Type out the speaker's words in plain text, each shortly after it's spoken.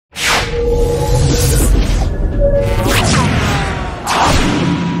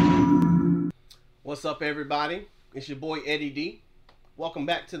What's up, everybody? It's your boy Eddie D. Welcome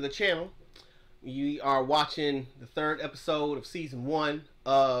back to the channel. You are watching the third episode of season 1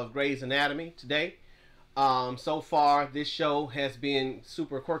 of Grey's Anatomy today. So far, this show has been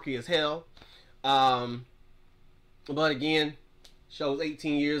super quirky as hell. But again, show's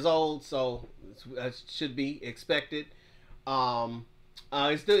 18 years old, so it should be expected.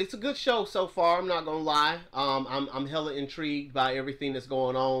 It's a good show so far. I'm not gonna lie. I'm hella intrigued by everything that's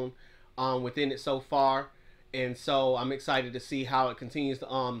going on within it so far, and so I'm excited to see how it continues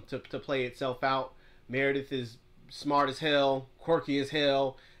to play itself out. Meredith is smart as hell, quirky as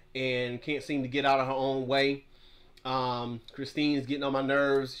hell, and can't seem to get out of her own way. Christine's getting on my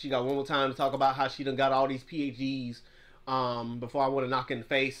nerves. She got one more time to talk about how she done got all these PhDs before I want to knock in the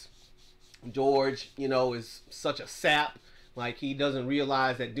face. George, you know, is such a sap. Like, he doesn't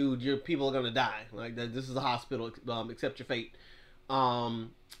realize that, dude, your people are gonna die. Like, this is a hospital. Accept your fate.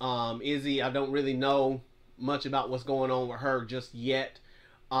 Izzy, I don't really know much about what's going on with her just yet.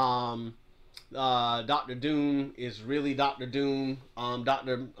 Dr. Doom is really Dr. Doom.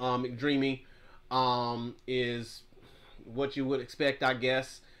 Dr. McDreamy is what you would expect, I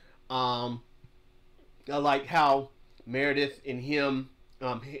guess. I like how Meredith and him,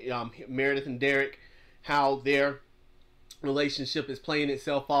 Meredith and Derek, how their relationship is playing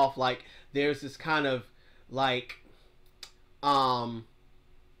itself off. Like, there's this kind of like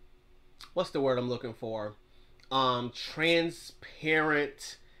what's the word I'm looking for?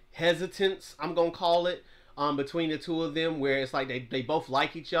 Transparent hesitance, I'm gonna call it, between the two of them, where it's like they both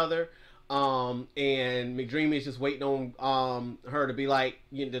like each other, and McDreamy is just waiting on her to be like,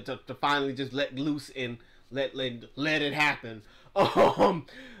 you know, to finally just let loose and let it happen.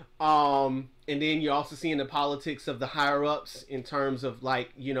 And then you're also seeing the politics of the higher ups in terms of, like,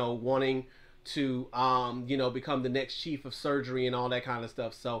 you know, wanting to you know, become the next chief of surgery and all that kind of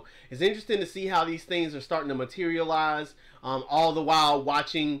stuff. So it's interesting to see how these things are starting to materialize, all the while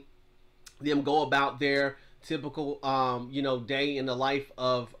watching them go about their typical you know, day in the life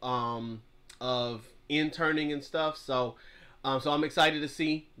of interning and stuff. So so I'm excited to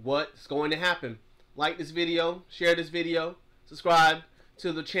see what's going to happen. Like this video, share this video, subscribe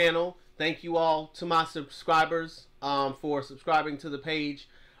to the channel. Thank you all to my subscribers for subscribing to the page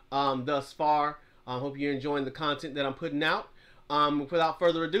thus far. I hope you're enjoying the content that I'm putting out. Without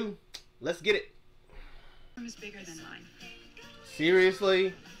further ado, let's get it. Is bigger than mine.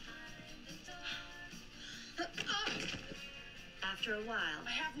 Seriously? After a while,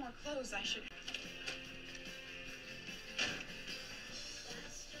 I have more clothes. I should.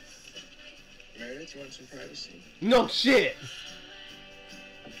 Meredith, you want some privacy? No shit.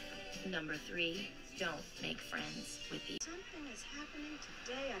 Number 3, don't make friends with the. Something is happening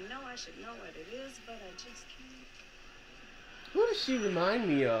today. I know I should know what it is, but I just can't. Who does she remind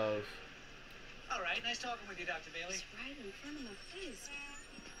me of? All right, nice talking with you, Dr. Bailey. It's right in front of my face.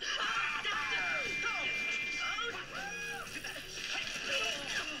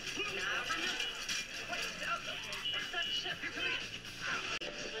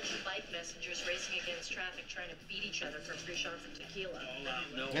 Bike messengers racing against traffic, trying to beat each other for free shots of tequila. All out,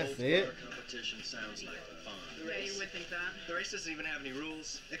 no That's holds it. barred competition sounds like fun. Yeah, you would think that. The race doesn't even have any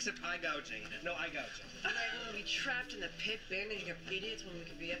rules, except eye gouging. No eye gouging. We'll be trapped in the pit bandaging up idiots when we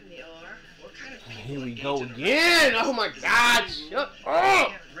could be up in the OR. What kind of people Here we engage go in a again. race? Oh my God! Shut You up!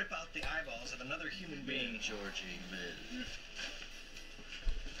 can't rip out the eyeballs of another human being. Georgie, man.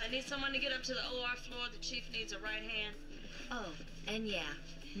 I need someone to get up to the OR floor. The chief needs a right hand. Oh, and yeah,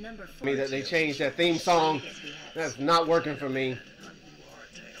 number 4. I mean, that they changed that theme song. That's not working for me.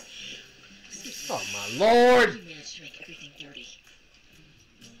 Oh my Lord! You managed to make everything dirty.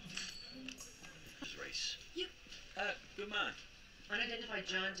 Race. Good mind. Unidentified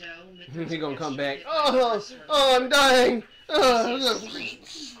John Doe. He gonna come back. Oh, I'm dying.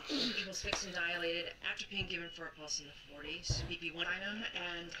 Equals fixed and dilated after being given for a pulse in the 40s. BP1 Item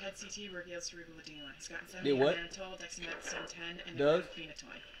and PET CT reveals cerebral edema. Scott and Did what? Mannitol, dexamethasone 10, and Does?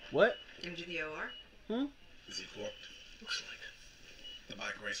 phenatoin. What? into the OR. Is he corked? Looks like it. The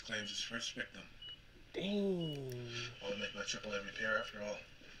bike race claims his first victim. Dang. I'll make my triple A repair after all.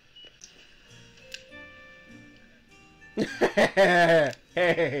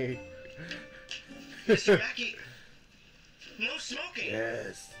 Hey. Mr. Mackey, no smoking.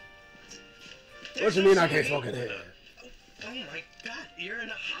 Yes. There's What you no mean I can't smoking. smoke in here? Oh my God, you're in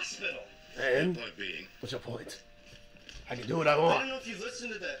a hospital. And Point being, what's your point? I can do what I I don't want. know if you've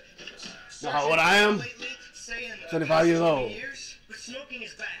listened to the. Know how old I am? Lately, saying, 25 years past old. 20 years, but smoking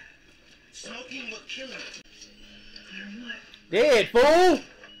is bad. Smoking will kill you. Dead fool.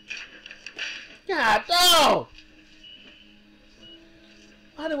 God, no!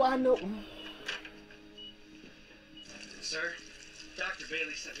 Why do I know? Sir, Dr.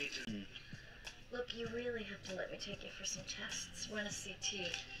 Bailey sent me to... Look, you really have to let me take you for some tests. Run a CT.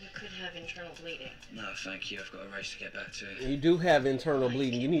 You could have internal bleeding. No, thank you. I've got a race to get back to. You do have internal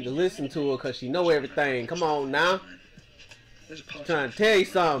bleeding. You need to listen to her because she know everything. Come on now. There's a I'm trying to tell you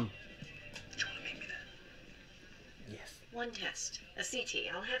something. Do you want to meet me there? Yes. One test. A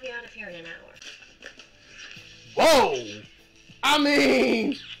CT. I'll have you out of here in an hour. Whoa! I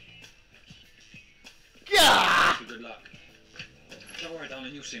mean... God! Good luck. Don't worry,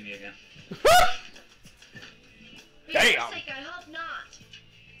 darling. You'll see me again. For Damn. your sake, I hope not.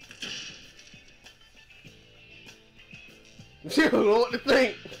 She don't know what to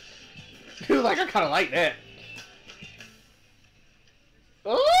think. She was like, I kind of like that.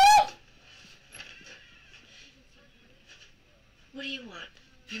 Oh! What do you want?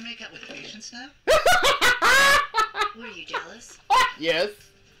 You make out with patients now? What are you, jealous? Yes.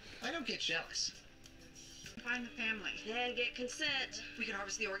 I don't get jealous. Find the family. Then get consent. We can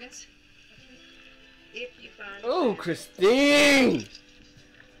harvest the organs. If you find Oh, Christine!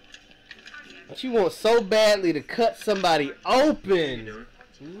 She wants so badly to cut somebody open.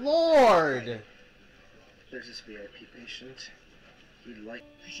 Lord! There's this VIP patient. He'd like...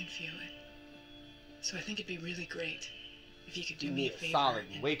 I can feel it. So I think it'd be really great if you could do You me need a favor solid.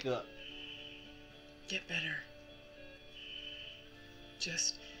 and Wake up. get better.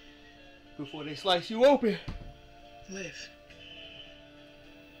 Just Before they slice you open. live.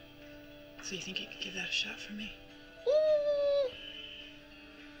 So you think you could give that a shot for me?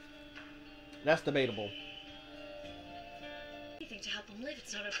 That's debatable. anything to help him live,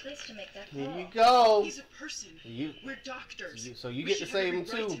 it's not our place to make that Here call. you go. He's a person. We're doctors. So you We get to should save have him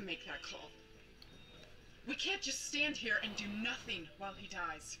every right too. to make that call. We can't just stand here and do nothing while he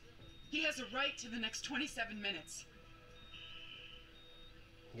dies. He has a right to the next 27 minutes.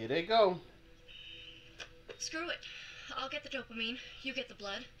 Here they go. Screw it. I'll get the dopamine. You get the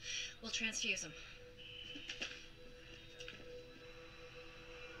blood. We'll transfuse him.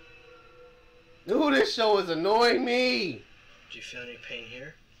 Ooh, this show is annoying me. Do you feel any pain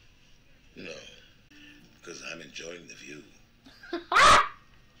here? No, because I'm enjoying the view.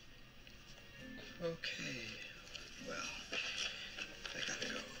 Okay. Well, I gotta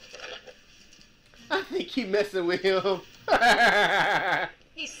go. I think he messing with him.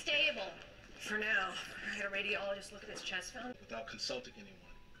 He's stable. For now, I had a radiologist look at his chest film. Without consulting anyone.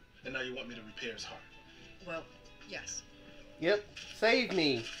 And now you want me to repair his heart. Well, yes. Yep, save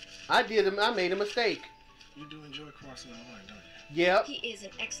me. I made a mistake. You do enjoy crossing the line, don't you? Yep. He is an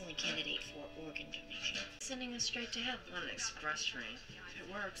excellent candidate for organ donation. Sending us straight to hell on an express train.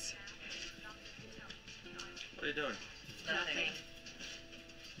 It works. What are you doing? Nothing.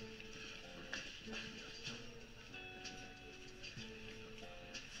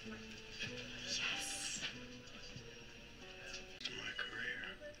 Yes. My career.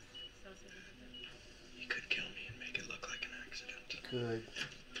 He could kill me and make it look like an accident. Good.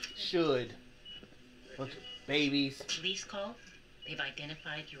 Should. Bunch of babies. Police call. They've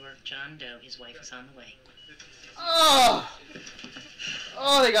identified your John Doe. His wife is on the way. Oh!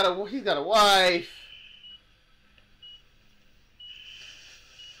 Oh, he's got a wife.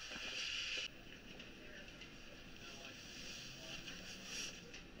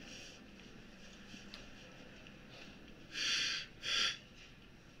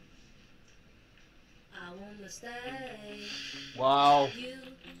 I wanna stay. Wow.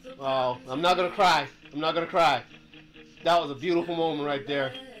 Wow. I'm not gonna cry. I'm not gonna cry. That was a beautiful moment right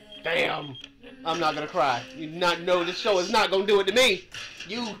there. Damn. I'm not gonna cry. You do not know this show is not gonna do it to me.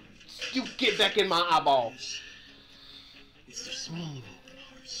 You get back in my eyeball. It's the smell of open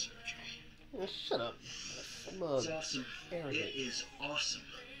heart surgery. Oh, shut up. Smug. It's awesome. Arrogant. It is awesome.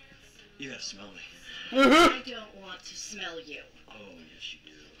 You gotta smell me. I don't want to smell you. Oh, yes, you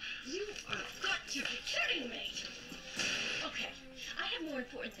do. You are got to be kidding me. Okay, I have more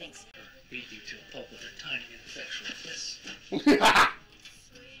important things. Beat you to a pulp with a tiny infection like this.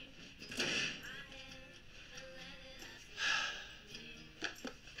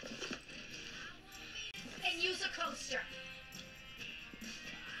 And use a coaster.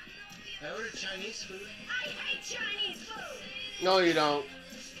 I ordered Chinese food. I hate Chinese food. No, you don't.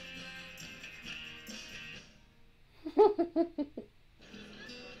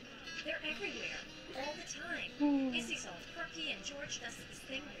 They're everywhere, all the time. Izzy's all quirky, and George does this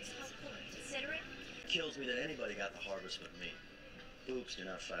thing where he's helpful and considerate. It kills me that anybody got the harvest but me. Boobs do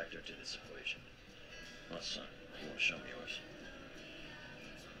not factor into this equation. Well, son, you want to show me yours?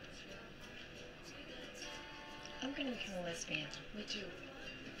 I'm gonna become a lesbian. Me too.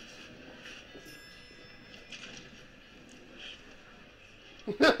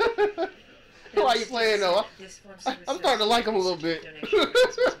 Why are you playing though? I'm starting to like him a little bit.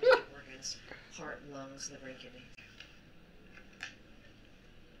 Organs, heart, lungs, liver, and kidney.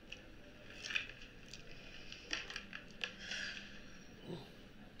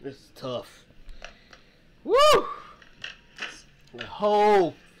 This is tough. Woo! The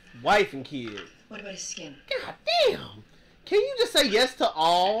whole wife and kid. What about his skin? God damn! Can you just say yes to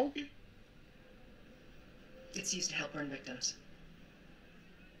all? It's used to help burn victims.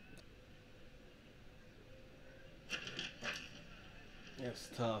 That's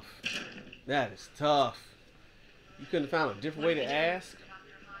tough. That is tough. You couldn't have found a different way to ask?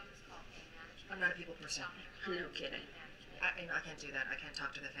 I'm not a people person. No kidding. I can't do that. I can't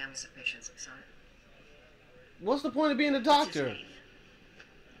talk to the families of patients. I'm sorry. What's the point of being a What's his doctor? name?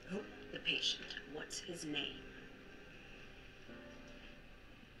 Who? The patient. What's his name?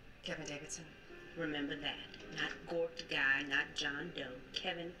 Kevin Davidson. Remember that. Not Gort the guy, not John Doe.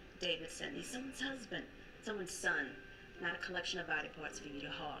 Kevin Davidson. He's someone's husband, someone's son. Not a collection of body parts for you to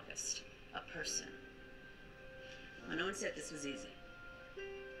harvest. A person. Well, no one said this was easy.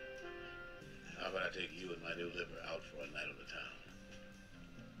 How about I take you and my new liver out for a night on the town?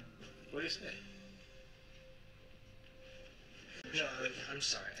 What do you say? No, I'm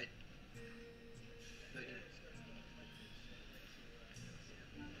sorry.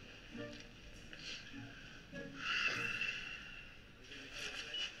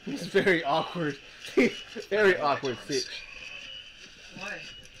 It's very awkward. Very awkward sit. Why? Like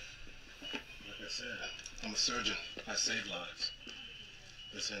I said, I'm a surgeon. I save lives.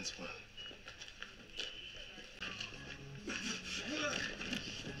 This ends well.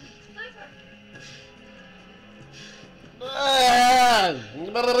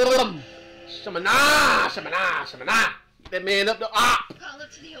 Shamana. Get that man up the op. Call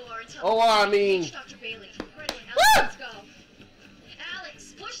up to the OR and tell OR, I mean. Dr. Bailey. Ready, Alex, let's go.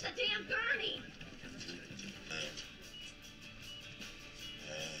 Alex, push the damn gurney.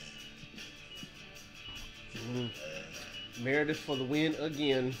 Meredith for the win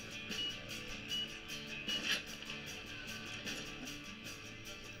again.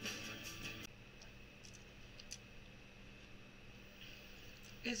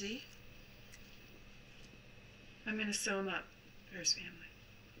 Is he? I'm gonna sew him up for his family.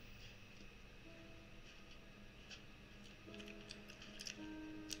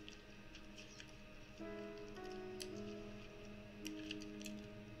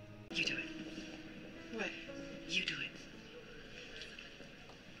 You do it. What? You do it.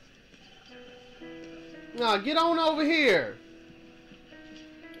 Nah, get on over here.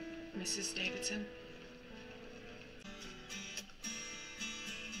 Mrs. Davidson?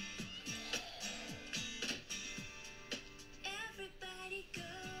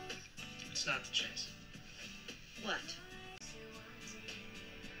 It's not the chase. What?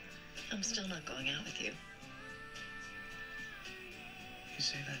 I'm still not going out with you. You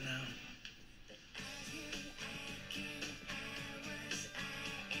say that now.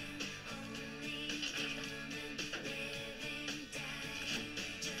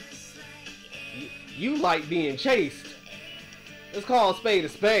 You like being chased. Let's call a spade a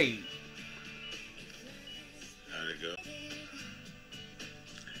spade. How'd it go?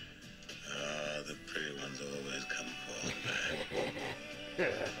 The pretty ones always come falling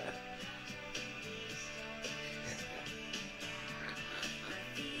back.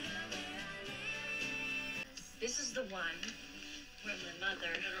 This is the one where my mother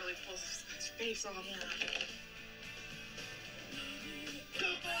Literally pulls his face off.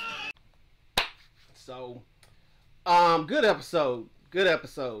 So, good episode. Good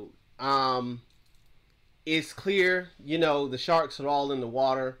episode. It's clear, you know, the sharks are all in the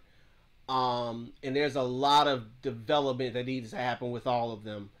water. And there's a lot of development that needs to happen with all of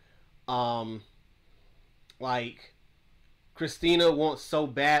them. Like, Christina wants so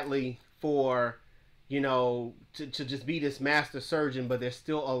badly for, you know, to just be this master surgeon, but there's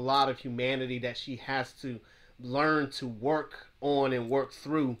still a lot of humanity that she has to learn to work on and work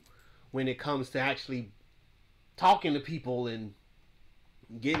through when it comes to actually talking to people and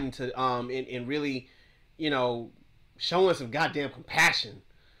getting to and really, you know, showing some goddamn compassion.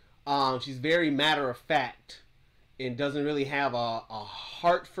 She's very matter of fact and doesn't really have a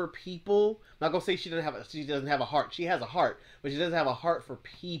heart for people. I'm not gonna say she doesn't have a heart. She has a heart, but she doesn't have a heart for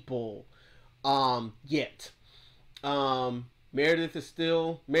people yet. Meredith is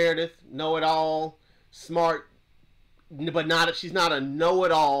still Meredith, know-it-all, smart, but she's not a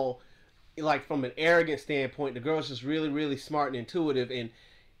know-it-all. Like, from an arrogant standpoint, the girl's just really, really smart and intuitive, and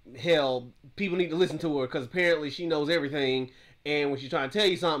hell, people need to listen to her because apparently she knows everything, and when she's trying to tell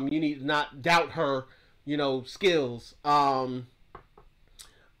you something, you need to not doubt her, you know, skills.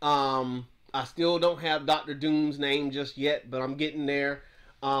 I still don't have Dr. Doom's name just yet, but I'm getting there.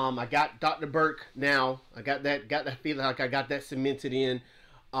 I got Dr. Burke now. I got that feeling like I got that cemented in.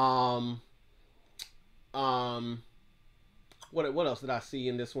 What else did I see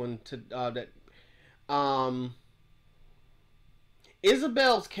in this one?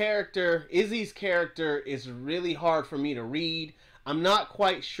 Izzy's character is really hard for me to read. I'm not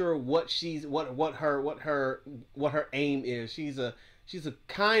quite sure what her aim is. She's a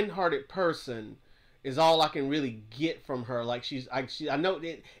kind-hearted person, is all I can really get from her. Like I know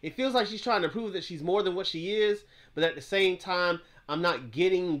it feels like she's trying to prove that she's more than what she is, but at the same time, I'm not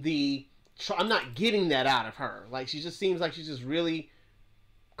getting that out of her. Like, she just seems like she's just really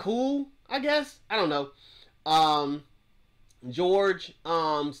cool, I guess. I don't know. George,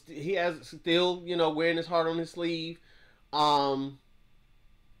 he has still, wearing his heart on his sleeve. So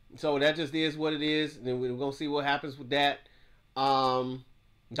that just is what it is. And then we're gonna see what happens with that. Dr.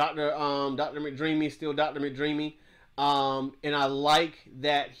 McDreamy is still Dr. McDreamy. And I like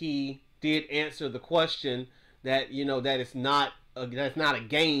that he did answer the question that, that that's not a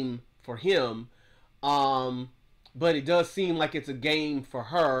game for him. But it does seem like it's a game for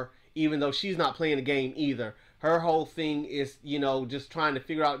her, even though she's not playing a game either. Her whole thing is, just trying to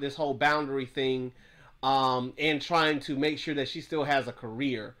figure out this whole boundary thing, and trying to make sure that she still has a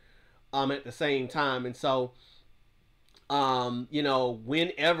career, at the same time. And so,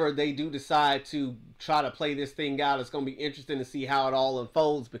 whenever they do decide to try to play this thing out, it's going to be interesting to see how it all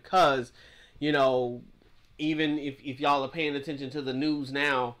unfolds, because, even if y'all are paying attention to the news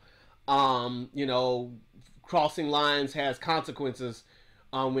now, crossing lines has consequences,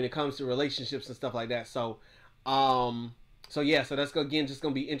 when it comes to relationships and stuff like that. So that's again just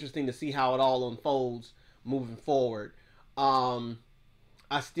going to be interesting to see how it all unfolds moving forward.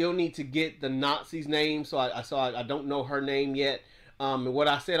 I still need to get the Nazi's name, so I don't know her name yet. And what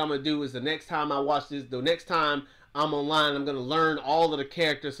I said I'm gonna do is the next time I'm online, I'm gonna learn all of the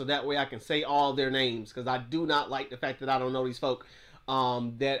characters, so that way I can say all their names, because I do not like the fact that I don't know these folk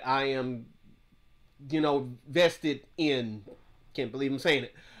that I am, vested in. Can't believe I'm saying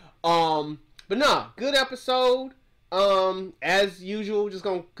it. But nah, good episode. As usual, just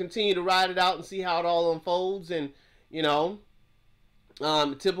gonna continue to ride it out and see how it all unfolds, and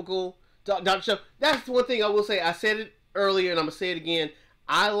typical Dr. Show. That's one thing I will say. I said it earlier, and I'm gonna say it again.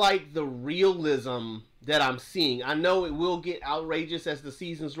 I like the realism that I'm seeing. I know it will get outrageous as the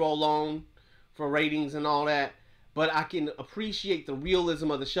seasons roll on for ratings and all that, but I can appreciate the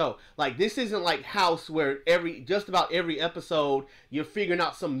realism of the show. Like, this isn't like House, where just about every episode you're figuring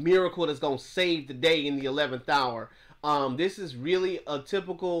out some miracle that's gonna save the day in the 11th hour. This is really a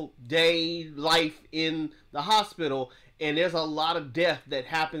typical day life in the hospital, and there's a lot of death that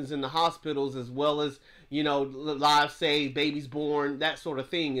happens in the hospitals, as well as, lives saved, babies born, that sort of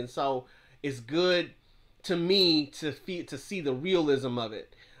thing. And so it's good to me to see the realism of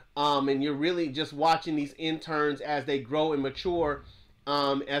it. And you're really just watching these interns as they grow and mature,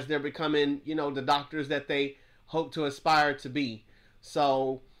 as they're becoming, the doctors that they hope to aspire to be.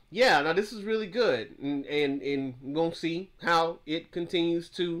 So, yeah, now this is really good. And we're going to see how it continues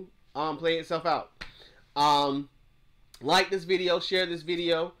to play itself out. Like this video, share this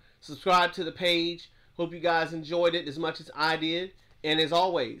video, subscribe to the page. Hope you guys enjoyed it as much as I did. And as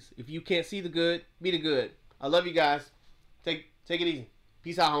always, if you can't see the good, be the good. I love you guys. Take it easy.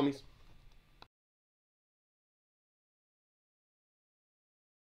 Peace out, homies.